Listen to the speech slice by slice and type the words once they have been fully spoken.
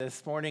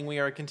This morning we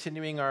are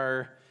continuing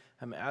our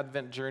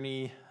Advent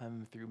journey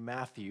through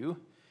Matthew,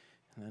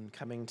 and then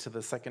coming to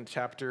the second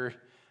chapter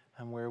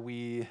where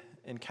we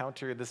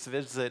encounter this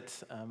visit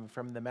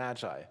from the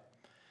Magi.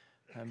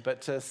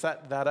 But to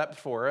set that up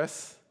for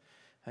us,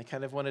 I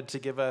kind of wanted to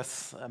give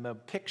us a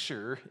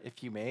picture,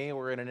 if you may,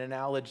 or an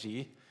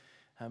analogy,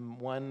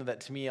 one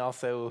that to me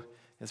also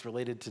is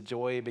related to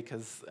joy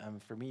because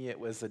for me it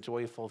was a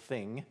joyful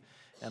thing.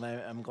 And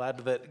I'm glad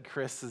that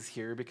Chris is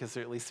here because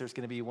at least there's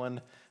going to be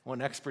one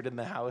expert in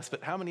the house.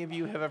 But how many of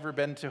you have ever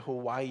been to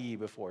Hawaii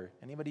before?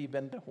 Anybody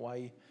been to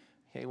Hawaii?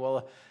 Okay,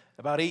 well,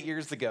 about 8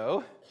 years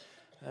ago,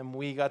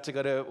 we got to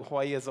go to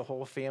Hawaii as a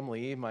whole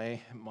family,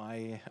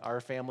 our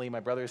family, my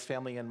brother's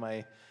family, and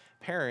my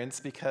parents,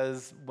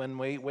 because when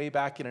way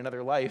back in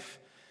another life,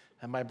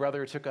 my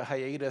brother took a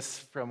hiatus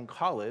from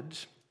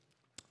college.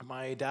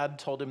 My dad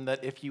told him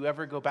that if you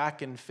ever go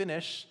back and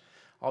finish,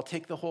 I'll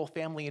take the whole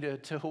family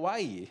to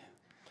Hawaii.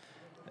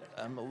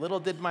 Little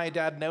did my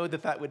dad know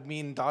that would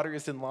mean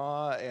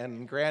daughters-in-law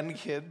and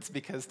grandkids,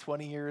 because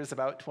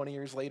about 20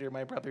 years later,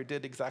 my brother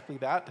did exactly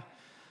that,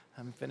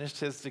 finished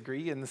his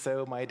degree, and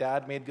so my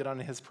dad made good on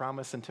his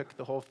promise and took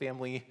the whole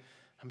family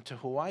to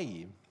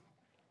Hawaii.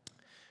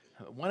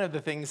 One of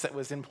the things that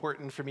was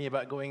important for me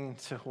about going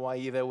to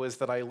Hawaii, though, was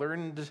that I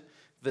learned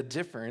the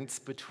difference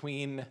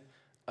between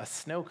a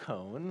snow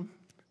cone,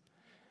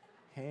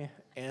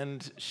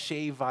 and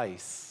shave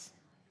ice.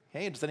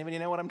 Does anybody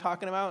know what I'm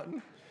talking about?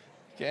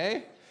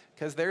 Okay,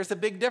 because there's a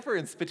big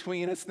difference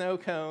between a snow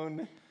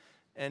cone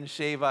and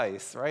shave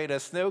ice, right? A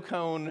snow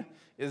cone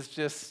is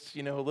just,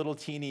 little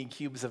teeny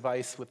cubes of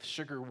ice with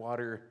sugar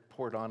water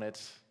poured on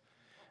it,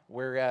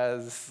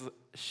 whereas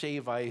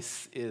shave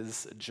ice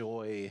is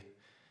joy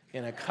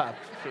in a cup,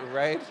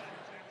 right?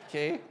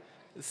 Okay,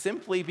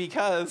 simply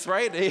because,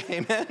 right?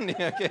 Amen.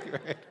 Okay,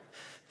 right.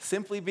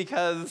 Simply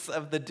because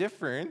of the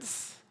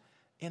difference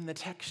in the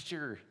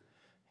texture.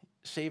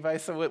 Shave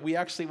ice, so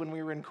when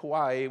we were in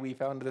Kauai, we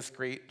found this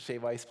great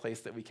shave ice place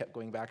that we kept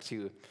going back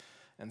to.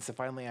 And so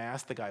finally I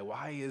asked the guy,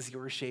 why is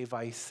your shave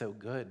ice so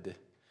good?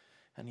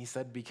 And he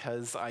said,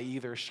 because I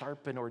either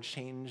sharpen or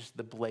change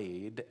the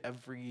blade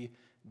every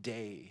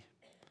day.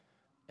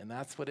 And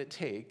that's what it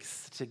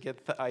takes to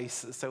get the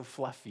ice so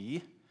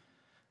fluffy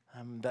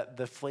that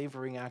the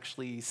flavoring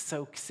actually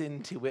soaks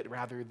into it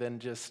rather than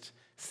just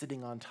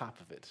sitting on top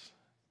of it,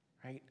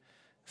 right?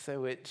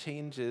 So it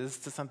changes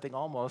to something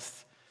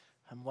almost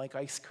like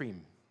ice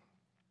cream.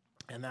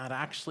 And that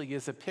actually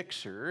is a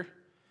picture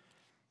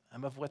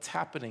of what's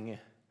happening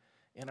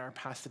in our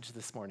passage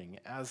this morning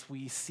as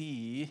we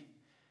see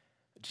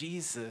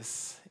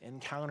Jesus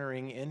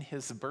encountering in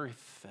his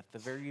birth at the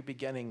very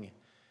beginning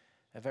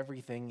of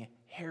everything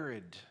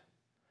Herod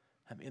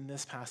in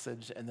this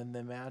passage, and then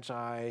the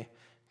Magi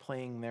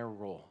playing their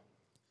role.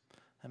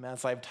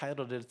 As I've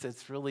titled it,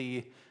 it's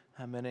really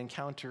an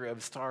encounter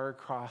of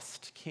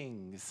star-crossed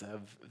kings,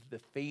 of the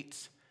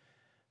fate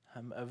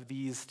of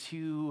these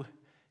two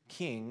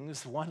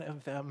kings, one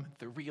of them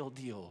the real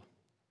deal,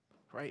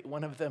 right?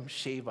 One of them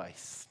shave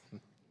ice.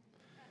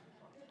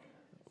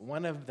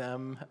 One of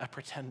them a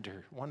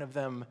pretender. One of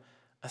them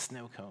a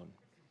snow cone.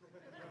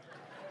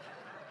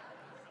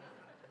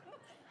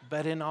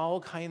 But in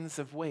all kinds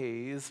of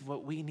ways,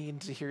 what we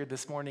need to hear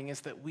this morning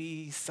is that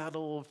we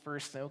settle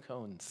for snow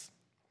cones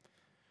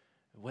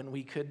when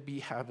we could be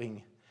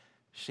having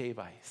shave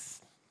ice.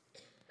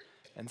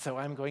 And so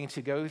I'm going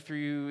to go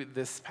through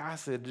this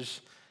passage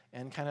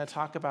and kind of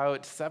talk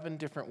about 7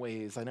 different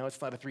ways. I know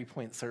it's not a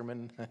 3-point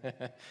sermon,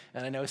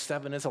 and I know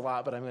 7 is a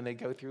lot, but I'm going to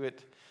go through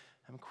it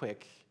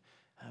quick,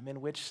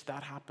 in which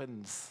that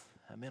happens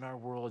in our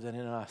world and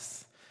in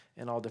us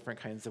in all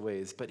different kinds of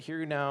ways. But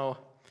here now,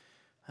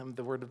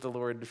 the word of the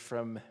Lord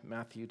from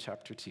Matthew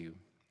chapter 2.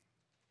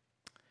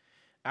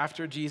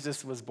 After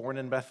Jesus was born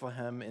in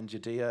Bethlehem in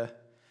Judea,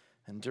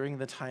 and during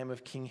the time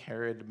of King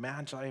Herod,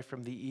 Magi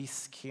from the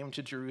east came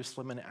to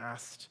Jerusalem and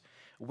asked,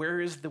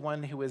 "Where is the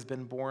one who has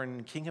been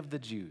born King of the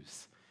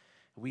Jews?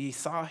 We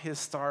saw his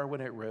star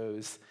when it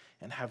rose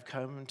and have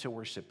come to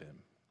worship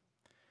him."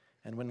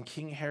 And when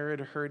King Herod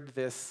heard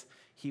this,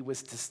 he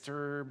was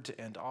disturbed,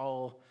 and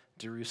all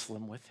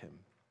Jerusalem with him.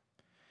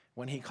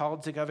 When he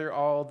called together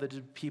all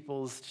the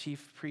people's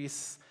chief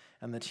priests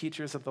and the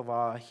teachers of the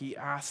law, he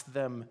asked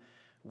them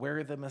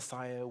where the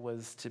Messiah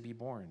was to be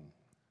born.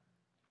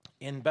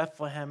 "In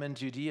Bethlehem in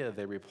Judea,"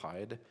 they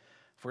replied,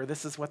 "for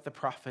this is what the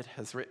prophet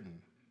has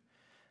written.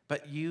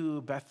 But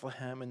you,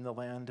 Bethlehem, in the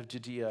land of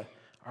Judea,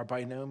 are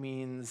by no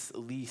means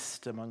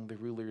least among the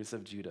rulers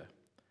of Judah.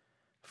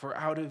 For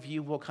out of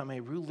you will come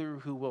a ruler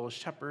who will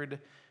shepherd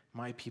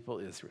my people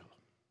Israel."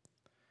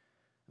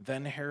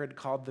 Then Herod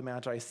called the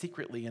Magi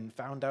secretly and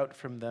found out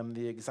from them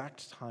the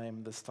exact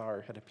time the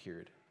star had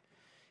appeared.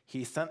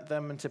 He sent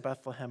them to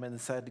Bethlehem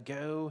and said,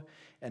 "Go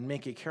and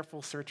make a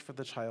careful search for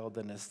the child,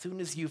 and as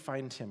soon as you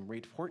find him,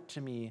 report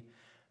to me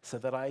so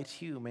that I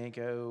too may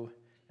go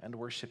and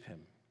worship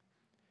him."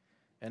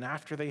 And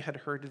after they had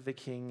heard the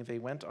king, they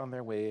went on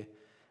their way,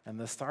 and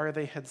the star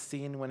they had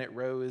seen when it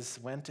rose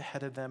went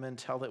ahead of them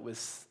until it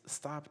was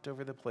stopped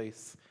over the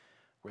place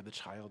where the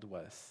child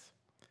was.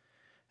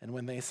 And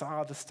when they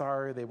saw the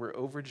star, they were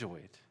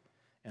overjoyed.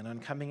 And on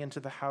coming into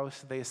the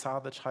house, they saw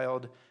the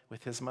child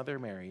with his mother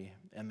Mary,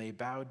 and they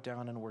bowed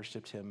down and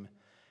worshipped him.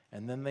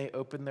 And then they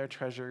opened their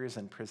treasures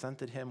and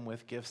presented him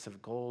with gifts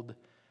of gold,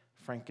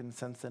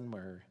 frankincense, and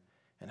myrrh.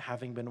 And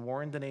having been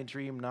warned in a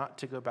dream not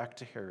to go back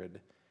to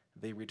Herod,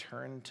 they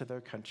returned to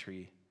their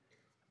country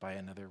by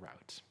another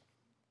route.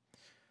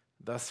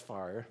 Thus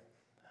far,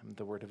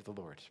 the word of the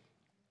Lord.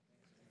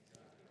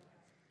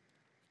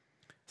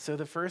 So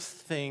the first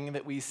thing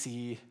that we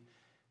see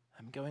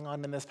going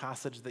on in this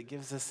passage that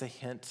gives us a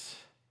hint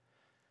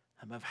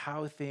of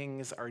how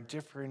things are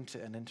different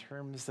and in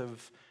terms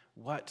of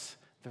what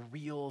the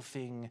real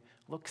thing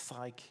looks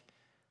like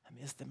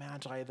is the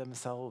Magi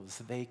themselves.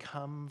 They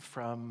come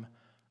from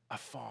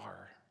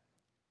afar.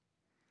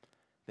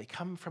 They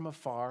come from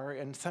afar,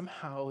 and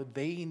somehow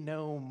they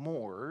know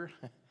more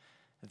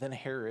than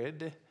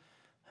Herod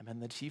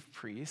and the chief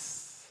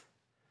priests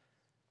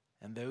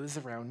and those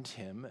around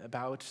him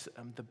about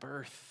the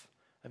birth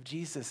of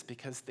Jesus,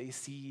 because they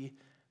see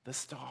the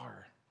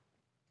star.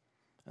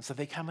 And so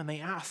they come and they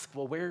ask,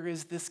 well, where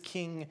is this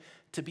king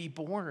to be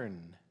born?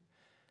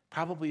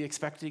 Probably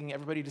expecting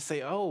everybody to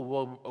say, oh,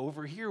 well,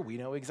 over here, we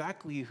know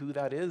exactly who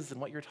that is and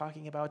what you're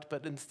talking about.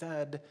 But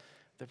instead,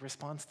 the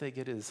response they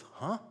get is,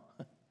 huh?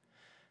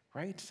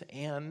 Right?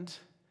 And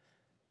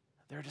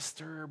they're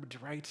disturbed,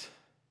 right?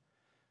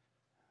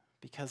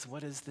 Because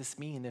what does this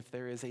mean if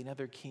there is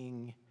another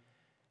king?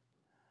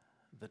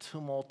 The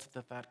tumult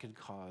that could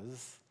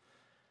cause.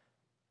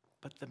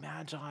 But the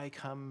Magi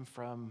come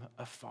from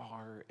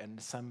afar and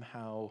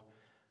somehow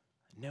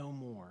know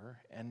more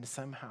and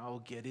somehow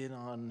get in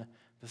on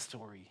the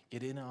story,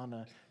 get in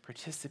on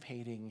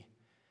participating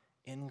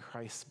in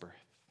Christ's birth.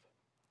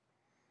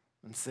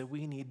 And so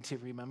we need to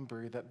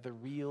remember that the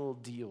real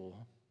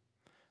deal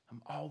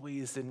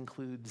always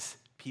includes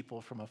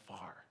people from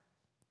afar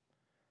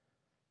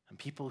and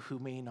people who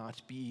may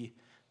not be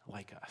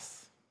like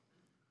us,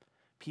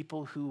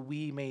 people who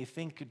we may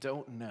think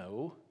don't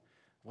know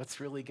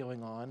what's really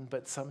going on,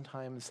 but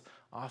sometimes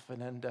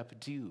often end up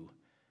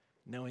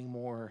knowing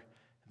more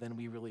than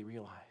we really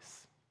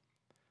realize.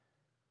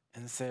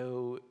 And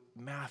so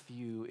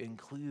Matthew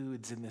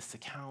includes in this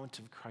account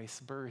of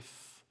Christ's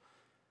birth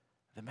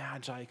the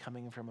Magi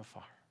coming from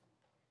afar.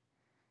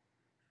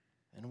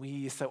 And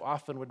we so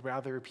often would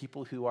rather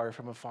people who are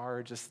from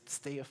afar just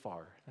stay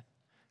afar,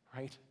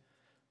 right?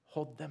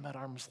 Hold them at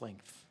arm's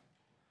length.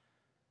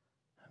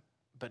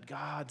 But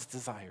God's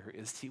desire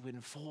is to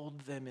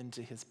enfold them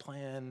into his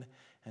plan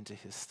and to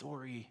his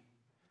story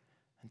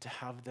and to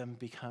have them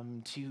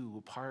become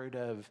too part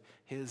of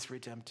his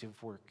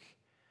redemptive work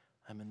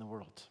in the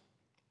world.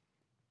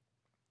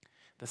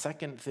 The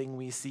second thing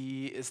we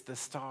see is the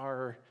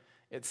star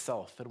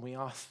itself, and we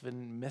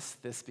often miss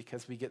this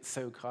because we get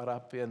so caught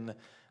up in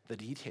the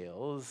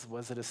details.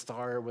 Was it a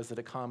star? Was it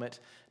a comet?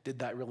 Did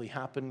that really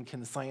happen?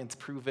 Can science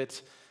prove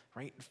it?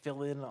 Right?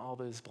 Fill in all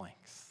those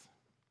blanks.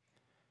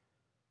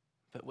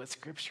 But what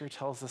Scripture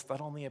tells us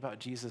not only about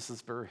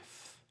Jesus'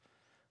 birth,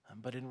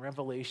 but in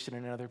Revelation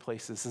and in other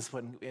places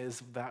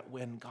is that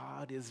when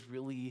God is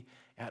really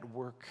at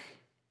work,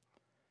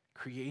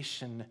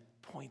 creation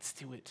points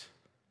to it.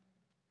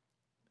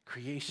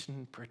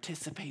 Creation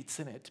participates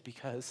in it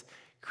because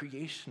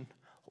creation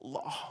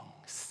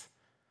longs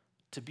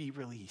to be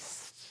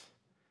released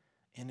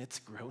in its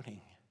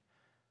groaning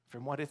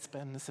from what it's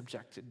been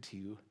subjected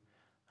to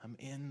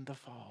in the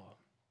fall.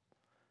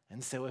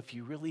 And so if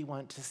you really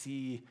want to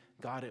see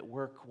God at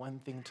work, one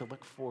thing to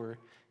look for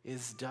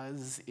is,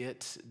 does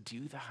it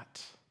do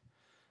that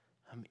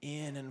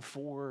in and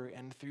for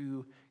and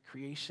through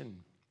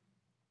creation?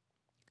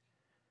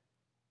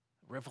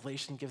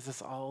 Revelation gives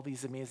us all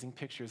these amazing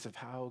pictures of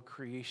how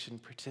creation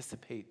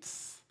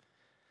participates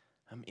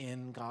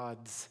in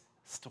God's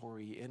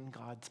story, in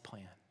God's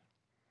plan.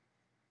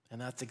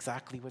 And that's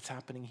exactly what's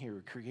happening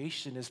here.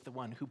 Creation is the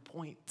one who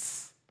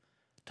points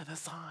to the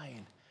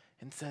sign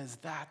and says,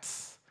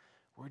 that's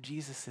where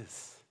Jesus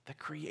is, the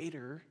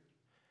creator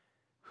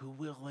who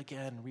will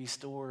again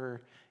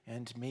restore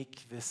and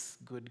make this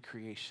good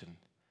creation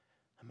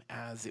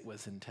as it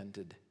was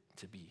intended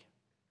to be.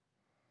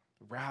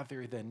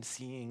 Rather than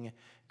seeing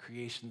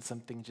creation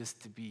something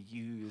just to be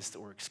used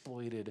or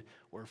exploited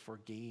or for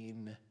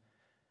gain.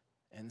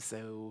 And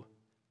so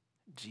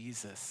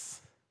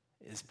Jesus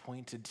is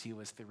pointed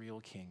to as the real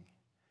king,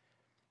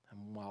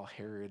 while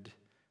Herod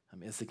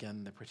is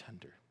again the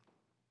pretender.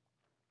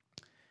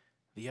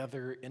 The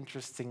other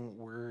interesting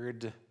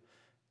word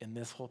in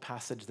this whole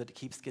passage that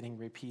keeps getting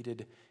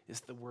repeated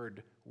is the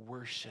word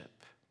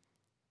worship.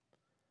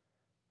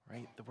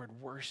 Right? The word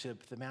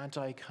worship. The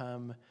Magi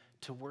come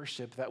to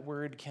worship. That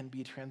word can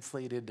be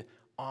translated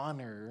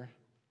honor,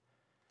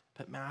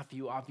 but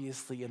Matthew,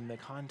 obviously, in the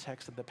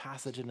context of the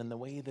passage and in the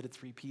way that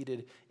it's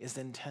repeated, is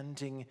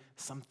intending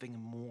something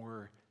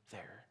more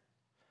there.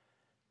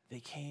 They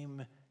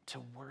came to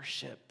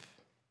worship.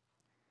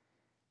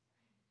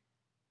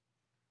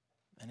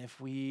 And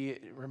if we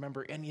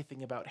remember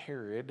anything about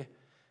Herod,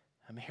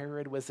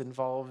 Herod was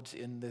involved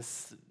in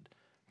this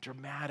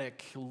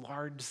dramatic,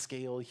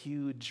 large-scale,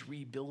 huge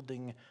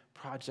rebuilding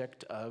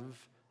project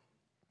of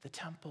the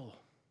temple,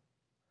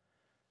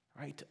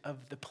 right?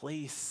 Of the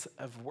place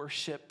of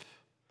worship.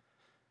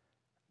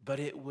 But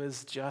it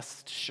was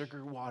just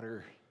sugar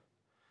water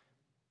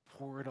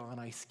poured on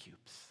ice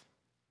cubes.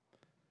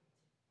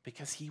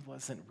 Because he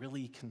wasn't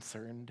really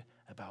concerned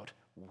about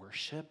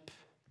worship.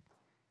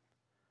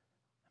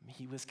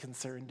 He was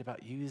concerned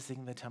about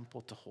using the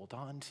temple to hold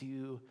on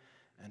to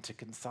and to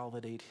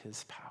consolidate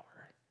his power.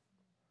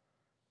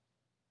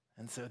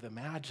 And so the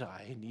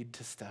Magi need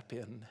to step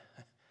in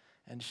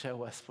and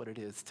show us what it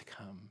is to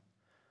come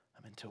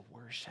and to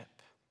worship,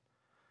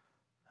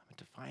 and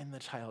to find the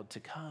child,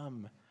 to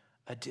come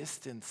a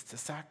distance, to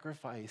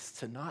sacrifice,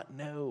 to not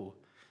know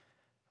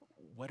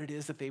what it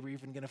is that they were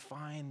even going to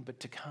find, but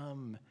to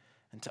come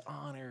and to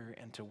honor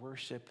and to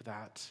worship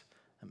that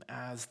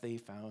as they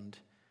found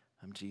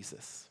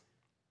Jesus.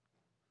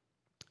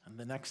 And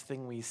the next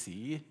thing we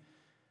see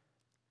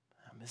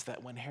is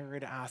that when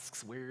Herod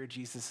asks where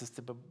Jesus is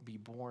to be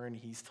born,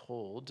 he's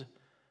told,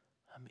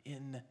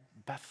 in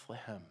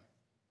Bethlehem.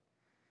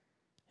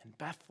 In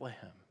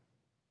Bethlehem.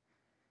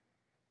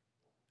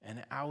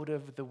 An out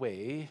of the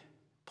way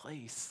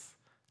place,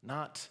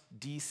 not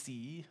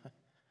DC,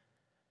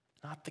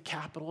 not the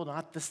capital,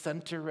 not the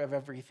center of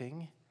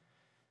everything,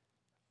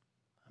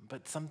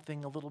 but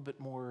something a little bit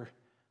more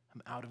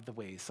out of the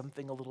way,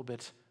 something a little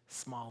bit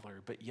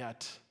smaller, but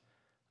yet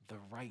the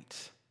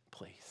right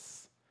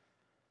place.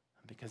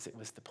 Because it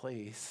was the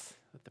place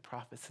that the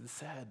prophets had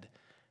said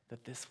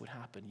that this would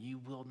happen. You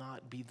will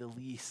not be the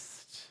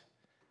least,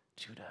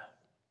 Judah,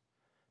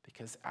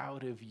 because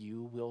out of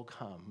you will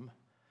come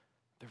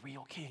the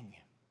real king,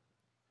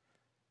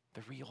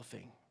 the real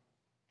thing.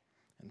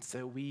 And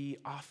so we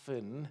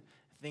often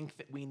think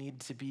that we need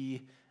to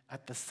be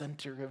at the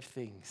center of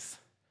things,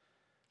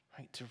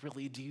 right? To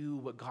really do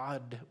what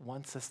God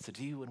wants us to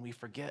do, and we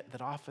forget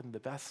that often the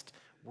best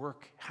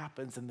work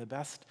happens and the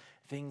best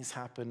things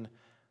happen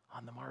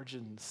on the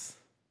margins.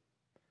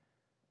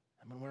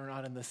 And when we're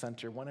not in the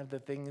center, one of the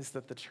things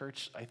that the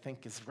church, I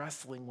think, is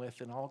wrestling with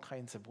in all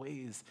kinds of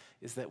ways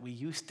is that we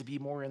used to be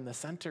more in the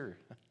center.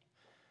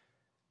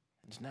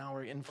 And now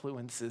our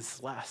influence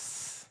is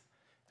less,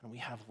 and we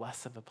have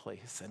less of a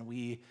place, and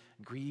we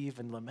grieve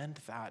and lament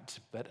that,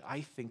 but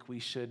I think we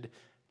should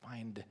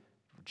find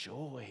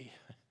joy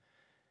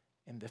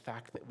in the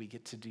fact that we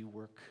get to do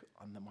work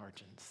on the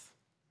margins.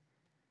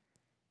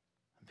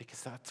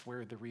 Because that's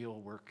where the real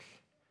work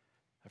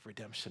of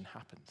redemption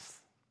happens.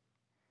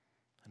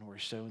 And we're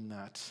shown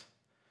that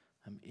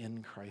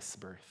in Christ's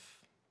birth.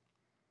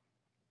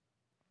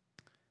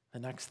 The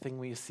next thing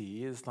we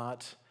see is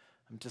not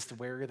just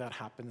where that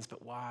happens,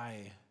 but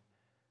why.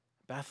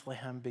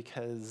 Bethlehem,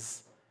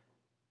 because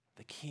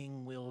the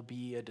king will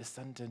be a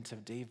descendant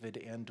of David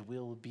and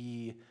will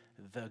be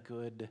the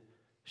good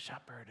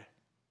shepherd.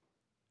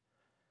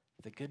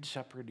 The good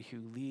shepherd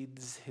who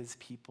leads his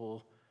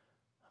people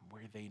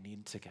where they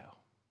need to go,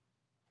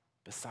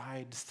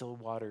 beside still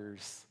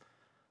waters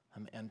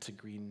and to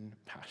green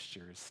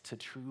pastures, to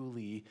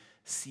truly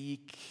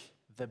seek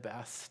the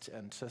best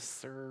and to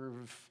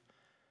serve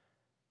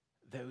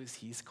those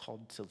he's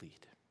called to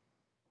lead.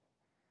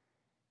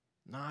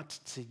 Not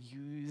to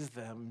use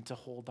them to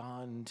hold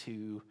on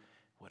to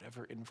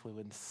whatever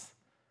influence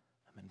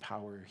and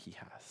power he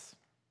has.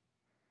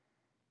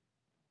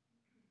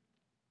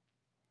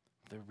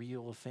 The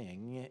real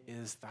thing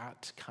is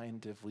that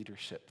kind of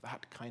leadership,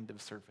 that kind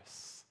of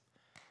service,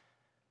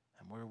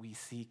 and where we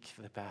seek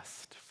the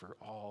best for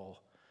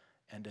all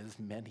and as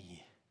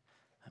many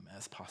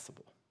as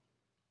possible.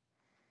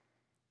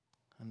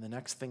 And the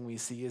next thing we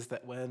see is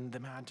that when the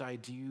Magi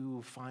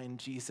do find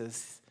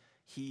Jesus,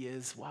 he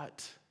is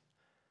what?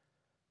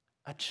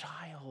 A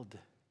child,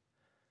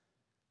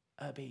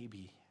 a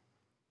baby,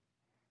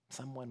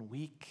 someone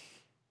weak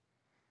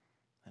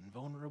and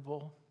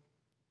vulnerable.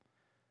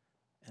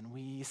 And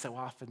we so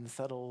often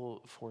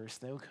settle for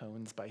snow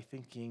cones by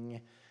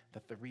thinking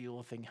that the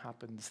real thing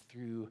happens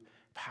through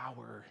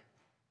power,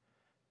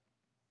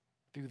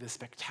 through the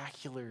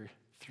spectacular,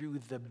 through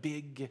the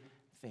big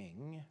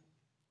thing.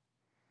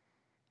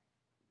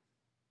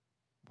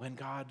 When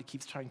God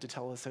keeps trying to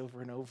tell us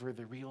over and over,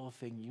 the real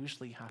thing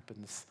usually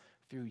happens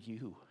through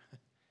you.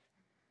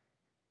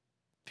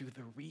 Through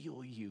the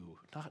real you,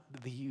 not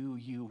the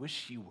you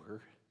wish you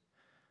were,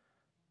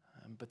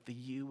 but the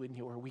you in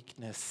your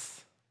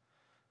weakness,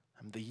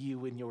 the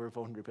you in your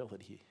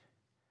vulnerability.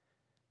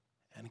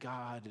 And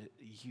God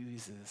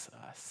uses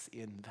us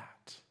in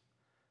that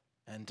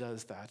and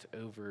does that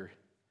over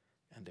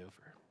and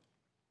over.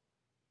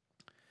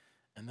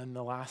 And then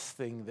the last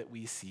thing that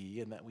we see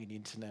and that we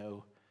need to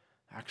know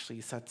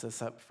actually sets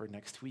us up for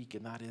next week,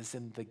 and that is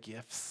in the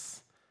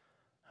gifts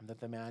that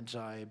the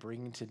Magi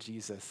bring to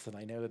Jesus. And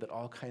I know that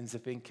all kinds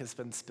of ink has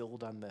been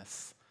spilled on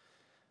this,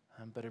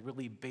 but a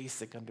really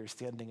basic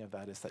understanding of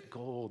that is that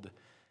gold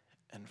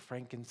and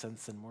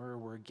frankincense and myrrh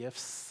were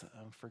gifts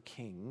for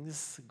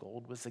kings.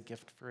 Gold was a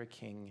gift for a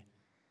king,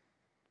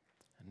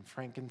 and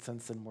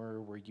frankincense and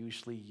myrrh were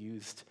usually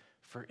used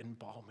for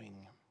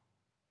embalming.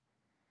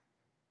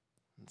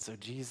 And so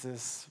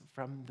Jesus,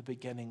 from the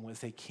beginning,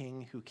 was a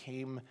king who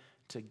came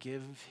to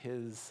give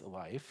his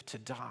life, to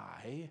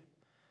die,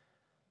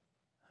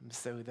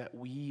 so that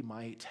we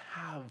might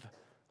have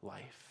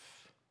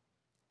life.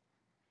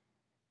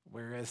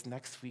 Whereas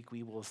next week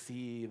we will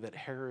see that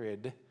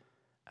Herod,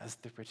 as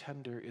the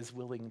pretender, is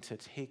willing to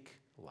take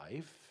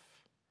life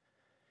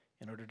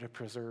in order to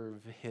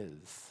preserve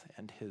his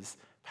and his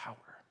power.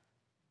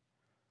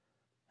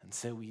 And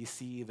so we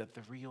see that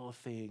the real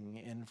thing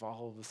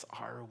involves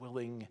our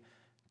willing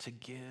to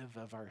give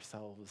of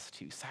ourselves,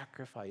 to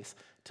sacrifice,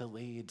 to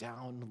lay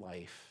down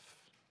life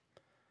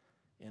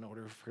in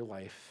order for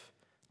life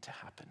to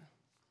happen.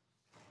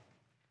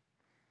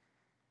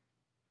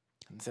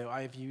 And so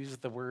I've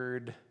used the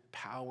word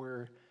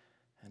power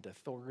and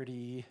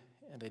authority,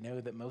 and I know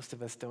that most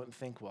of us don't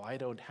think, well, I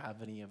don't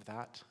have any of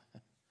that.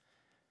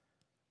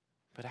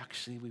 But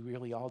actually, we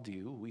really all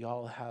do. We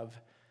all have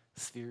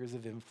spheres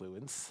of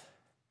influence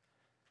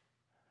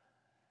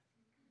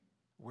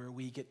where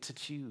we get to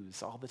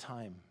choose all the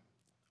time.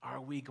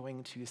 Are we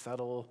going to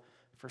settle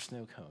for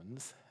snow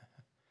cones?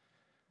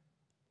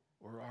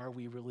 Or are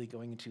we really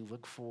going to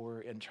look for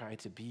and try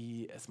to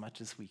be, as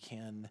much as we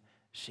can,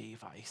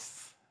 shave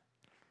ice?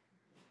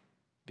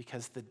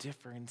 Because the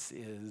difference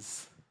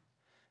is,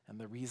 and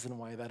the reason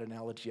why that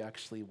analogy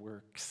actually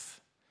works,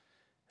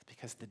 is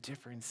because the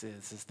difference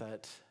is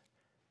that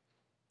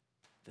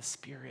the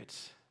Spirit,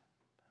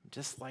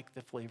 just like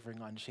the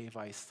flavoring on shave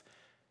ice,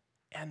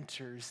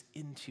 enters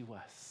into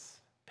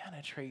us,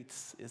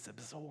 penetrates, is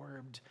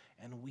absorbed,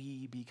 and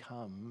we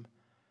become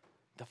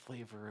the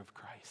flavor of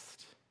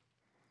Christ.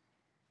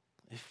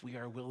 If we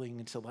are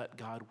willing to let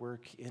God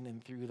work in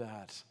and through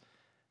that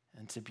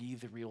and to be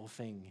the real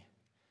thing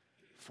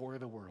for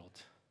the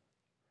world,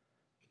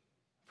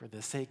 for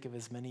the sake of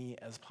as many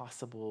as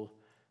possible,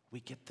 we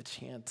get the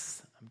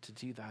chance to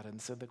do that. And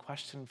so the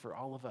question for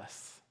all of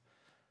us,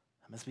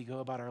 as we go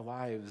about our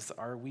lives,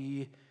 are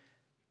we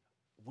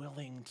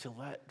willing to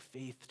let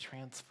faith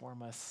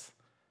transform us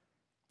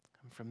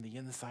from the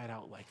inside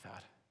out like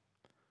that?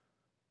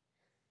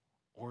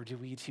 Or do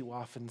we too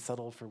often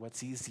settle for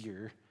what's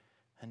easier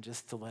and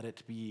just to let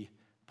it be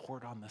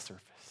poured on the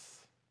surface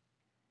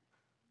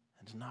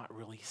and not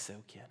really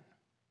soak in?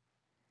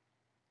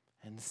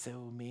 And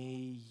so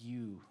may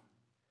you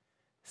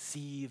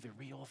see the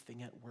real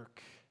thing at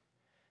work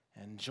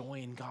and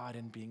join God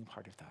in being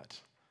part of that.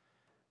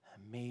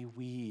 And may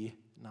we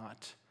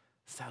not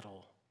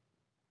settle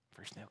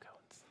for snow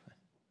cones,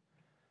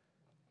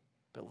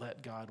 but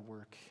let God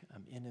work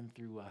in and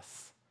through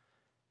us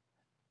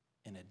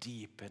in a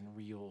deep and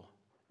real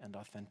and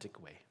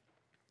authentic way.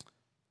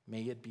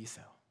 May it be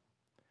so.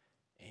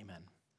 Amen.